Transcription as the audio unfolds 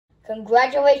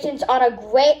Congratulations on a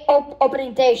great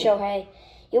opening day, Shohei.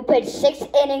 You played 6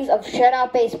 innings of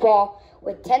shutout baseball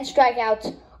with 10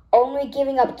 strikeouts, only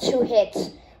giving up 2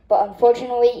 hits, but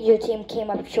unfortunately your team came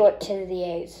up short to the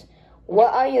A's.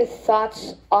 What are your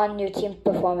thoughts on your team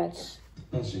performance?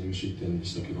 阪神無失点で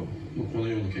したけど、この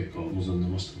ような結果を望んで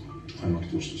ました開幕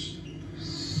投手として。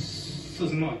そう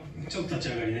ですね、ちょっと立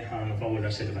ち上がりね、フォアボール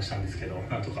出したりとかしたんですけど、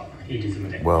なんとかいいリズ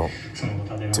ムで。Well,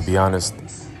 to be honest,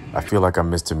 I feel like I'm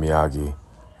Mr. Miyagi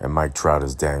and Mike Trout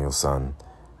is Daniel's son,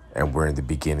 and we're in the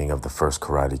beginning of the first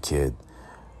Karate Kid,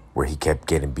 where he kept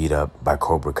getting beat up by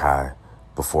Cobra Kai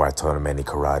before I taught him any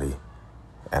karate.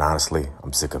 And honestly,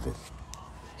 I'm sick of it.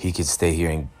 He can stay here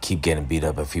and keep getting beat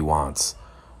up if he wants,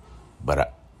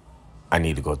 but I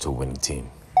need to go to a winning team.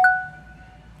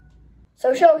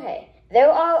 So Shohei, there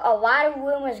are a lot of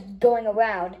rumors going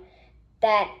around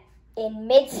that in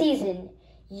mid-season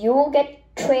you will get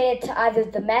traded to either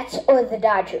the Mets or the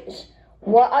Dodgers.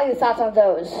 What are your thoughts on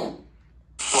those?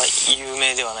 有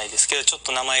名ではないですけど、ちょっ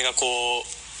と名前がこう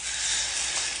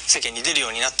世間に出るよ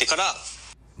うになってから。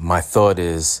My thought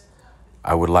is,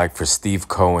 I would like for Steve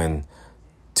Cohen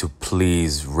to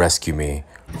please rescue me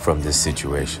from this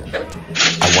situation.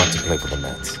 I want to play for the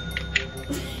Mets.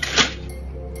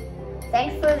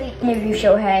 Thanks for the interview,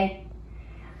 Shohei.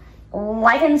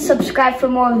 Like and subscribe for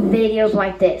more videos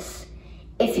like this.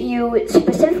 If you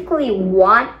specifically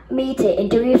want me to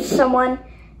interview someone,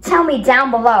 tell me down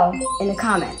below in the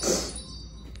comments.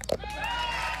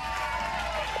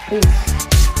 Peace.